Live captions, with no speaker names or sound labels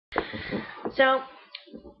So,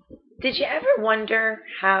 did you ever wonder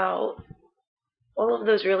how all of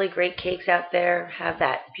those really great cakes out there have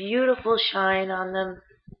that beautiful shine on them?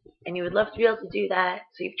 And you would love to be able to do that.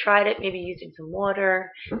 So you've tried it, maybe using some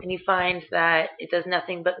water, and you find that it does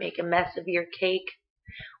nothing but make a mess of your cake.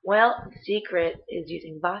 Well, the secret is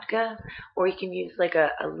using vodka, or you can use like a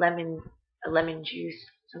lemon juice,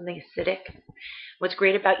 something acidic. What's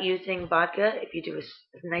great about using vodka, if you do a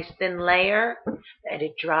nice thin layer, and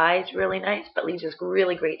it dries really nice, but leaves this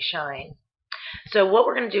really great shine. So what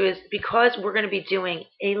we're going to do is, because we're going to be doing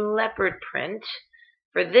a leopard print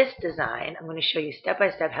for this design, I'm going to show you step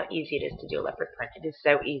by step how easy it is to do a leopard print. It is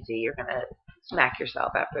so easy. You're going to smack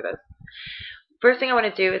yourself after this. First thing I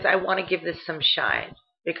want to do is I want to give this some shine,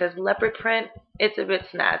 because leopard print, it's a bit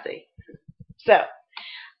snazzy. So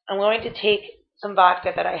I'm going to take some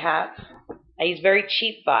vodka that I have. I use very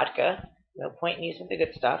cheap vodka. No point in using the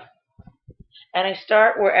good stuff. And I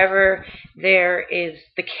start wherever there is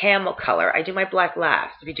the camel color. I do my black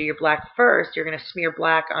last. If you do your black first, you're going to smear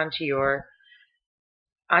black onto your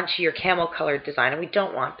camel colored design, and we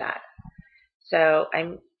don't want that. So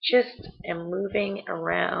I'm just moving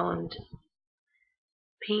around,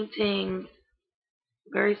 painting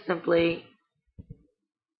very simply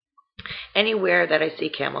anywhere that I see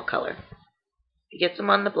camel color. If you get some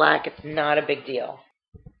on the black, it's not a big deal.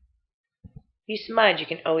 If you smudge, you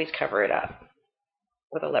can always cover it up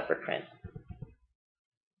with a leopard print.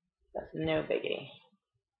 That's no biggie.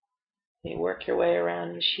 You work your way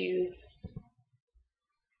around the shoes.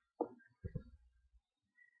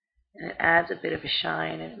 And it adds a bit of a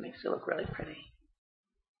shine, and it makes it look really pretty.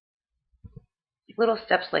 Little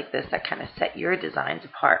steps like this that kind of set your designs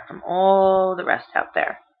apart from all the rest out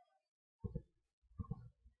there.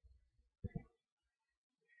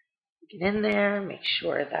 Get in there, make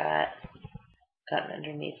sure that I've gotten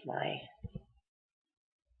underneath my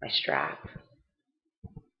strap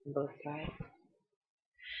on both sides.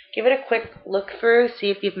 Give it a quick look through, see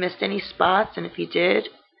if you've missed any spots, and if you did,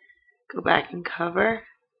 go back and cover.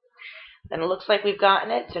 Then it looks like we've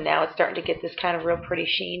gotten it, so now it's starting to get this kind of real pretty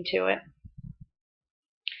sheen to it.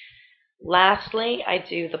 Lastly, I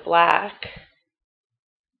do the black.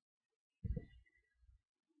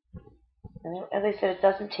 And as I said, it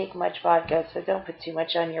doesn't take much vodka, so don't put too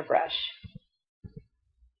much on your brush.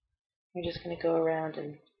 You're just going to go around,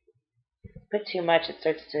 and put too much, it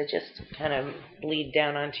starts to just kind of bleed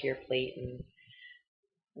down onto your plate, and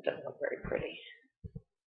it doesn't look very pretty.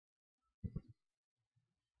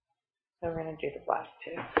 So we're going to do the black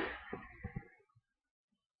too.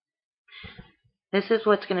 This is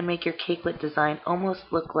what's going to make your cakelet design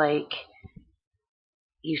almost look like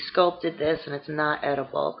you sculpted this and it's not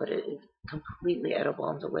edible, but it is completely edible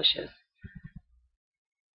and delicious.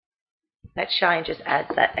 That shine just adds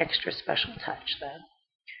that extra special touch then.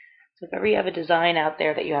 So if ever you have a design out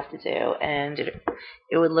there that you have to do, and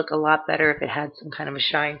it would look a lot better if it had some kind of a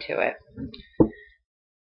shine to it,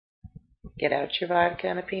 get out your vodka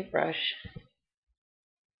and a paintbrush.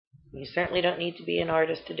 You certainly don't need to be an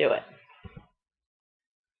artist to do it.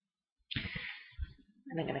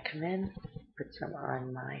 And I'm going to come in, put some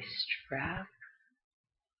on my strap.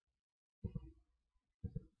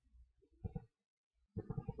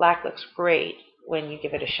 Black looks great when you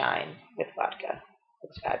give it a shine with vodka.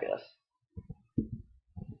 Looks fabulous.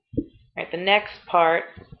 Alright, the next part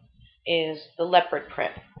is the leopard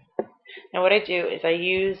print. Now what I do is I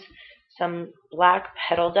use some black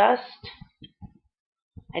petal dust.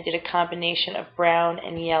 I did a combination of brown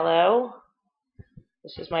and yellow.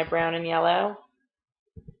 This is my brown and yellow.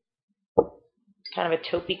 It's kind of a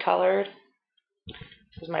taupey colored.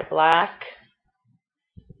 This is my black.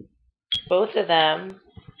 Both of them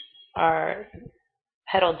are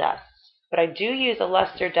petal dusts, but I do use a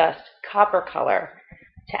luster dust copper color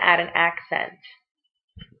to add an accent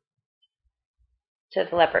to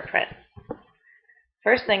the leopard print.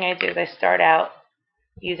 First thing I do is I start out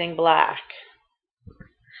using black.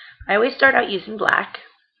 I always start out using black.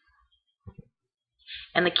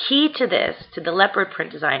 And the key to this, to the leopard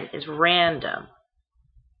print design, is random.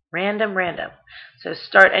 Random. So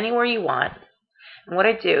start anywhere you want. And what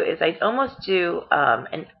I do is I almost do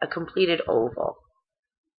a completed oval.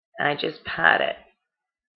 And I just pat it.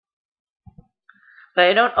 But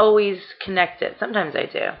I don't always connect it. Sometimes I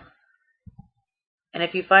do. And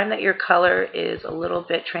if you find that your color is a little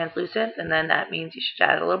bit translucent, and then that means you should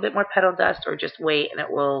add a little bit more petal dust, or just wait and it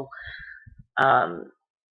will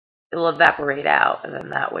evaporate out, and then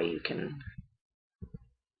that way you can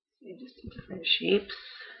see just different shapes.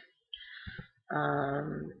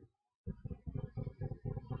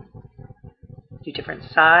 Do different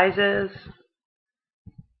sizes.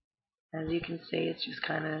 As you can see, it's just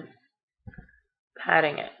kind of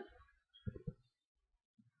patting it.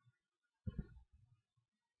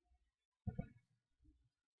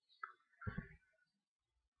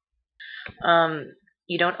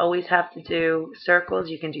 You don't always have to do circles.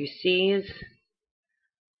 You can do C's.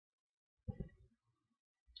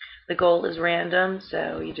 The goal is random,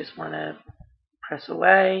 so you just want to press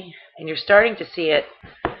away. And you're starting to see it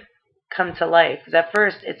come to life. Because at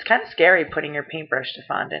first, it's kind of scary putting your paintbrush to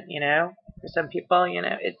fondant, you know? For some people, you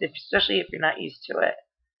know, especially if you're not used to it.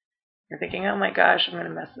 You're thinking, oh my gosh, I'm going to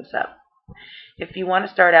mess this up. If you want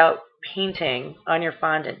to start out painting on your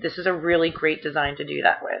fondant, this is a really great design to do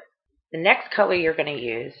that with. The next color you're going to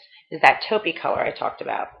use is that taupey color I talked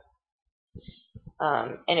about.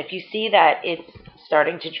 And if you see that it's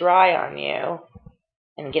starting to dry on you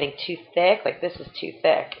and getting too thick, like this is too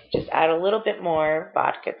thick, just add a little bit more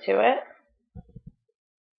vodka to it.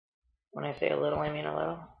 When I say a little, I mean a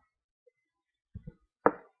little.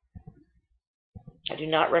 I do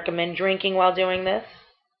not recommend drinking while doing this.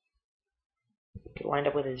 You could wind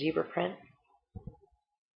up with a zebra print.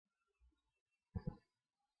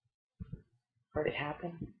 Heard it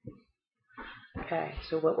happen. Okay,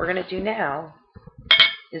 so what we're going to do now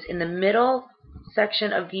is in the middle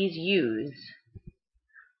section of these U's,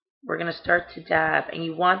 we're going to start to dab, and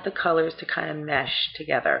you want the colors to kind of mesh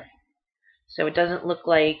together. So it doesn't look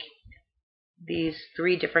like these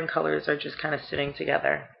three different colors are just kind of sitting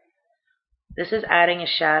together. This is adding a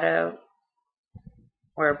shadow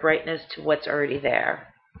or a brightness to what's already there.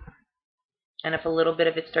 And if a little bit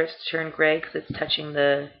of it starts to turn gray because it's touching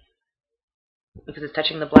the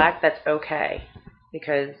black, that's okay.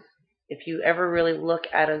 Because if you ever really look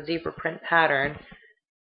at a zebra print pattern,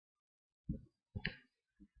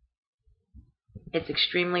 it's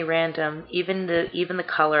extremely random, even the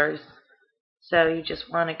colors. So you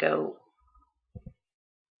just want to go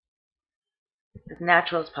as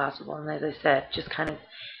natural as possible. And as I said, just kind of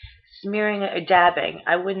smearing or dabbing.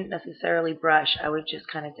 I wouldn't necessarily brush. I would just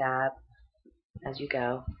kind of dab as you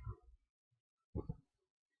go.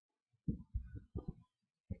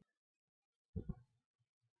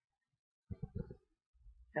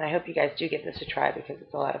 And I hope you guys do give this a try because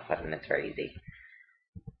it's a lot of fun and it's very easy.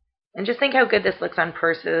 And just think how good this looks on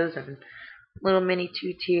purses and little mini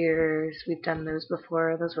 2-tiers. We've done those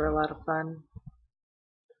before. Those were a lot of fun.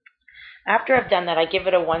 After I've done that, I give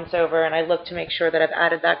it a once over and I look to make sure that I've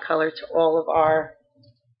added that color to all of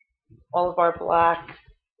our black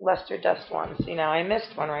luster dust ones. You know, I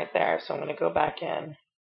missed one right there, so I'm going to go back in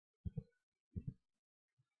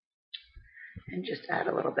and just add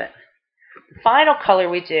a little bit. The final color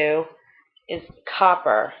we do is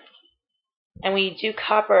copper. And we do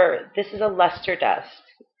copper, this is a luster dust.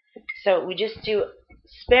 So we just do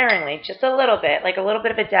sparingly, just a little bit, like a little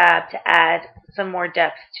bit of a dab to add some more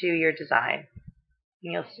depth to your design.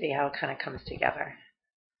 And you'll see how it kind of comes together.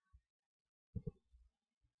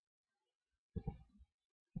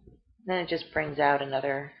 Then it just brings out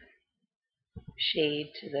another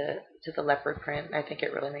shade to the leopard print. I think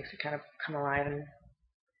it really makes it kind of come alive and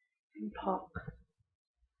pop.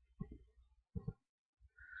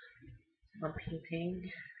 I'm painting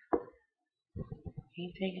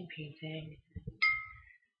and painting.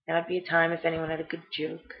 Now would be a time if anyone had a good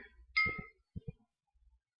joke.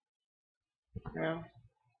 No?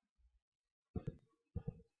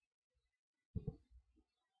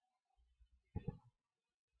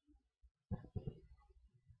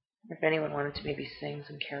 If anyone wanted to maybe sing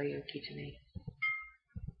some karaoke to me.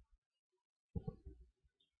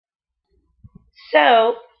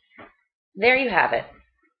 So, there you have it.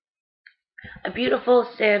 A beautiful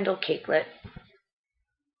sandal cakelet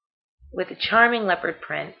with a charming leopard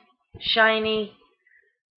print, shiny,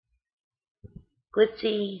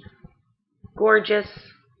 glitzy, gorgeous,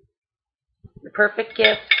 the perfect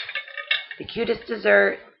gift, the cutest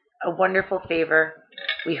dessert, a wonderful favor.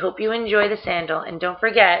 We hope you enjoy the sandal, and don't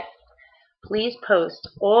forget, please post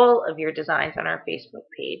all of your designs on our Facebook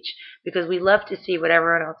page because we love to see what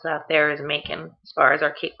everyone else out there is making as far as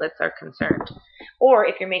our cakelets are concerned. Or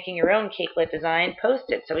if you're making your own cakelet design, post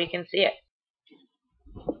it so we can see it.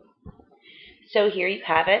 So here you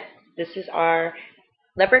have it. This is our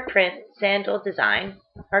leopard print sandal design,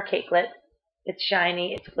 our cakelet. It's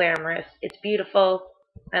shiny, it's glamorous, it's beautiful.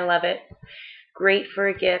 I love it. Great for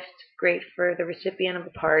a gift, great for the recipient of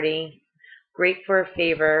a party, great for a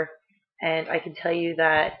favor. And I can tell you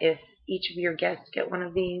that if each of your guests get one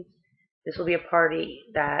of these, this will be a party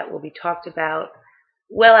that will be talked about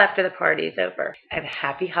well after the party is over. And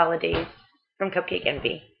happy holidays from Cupcake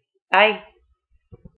Envy. Bye.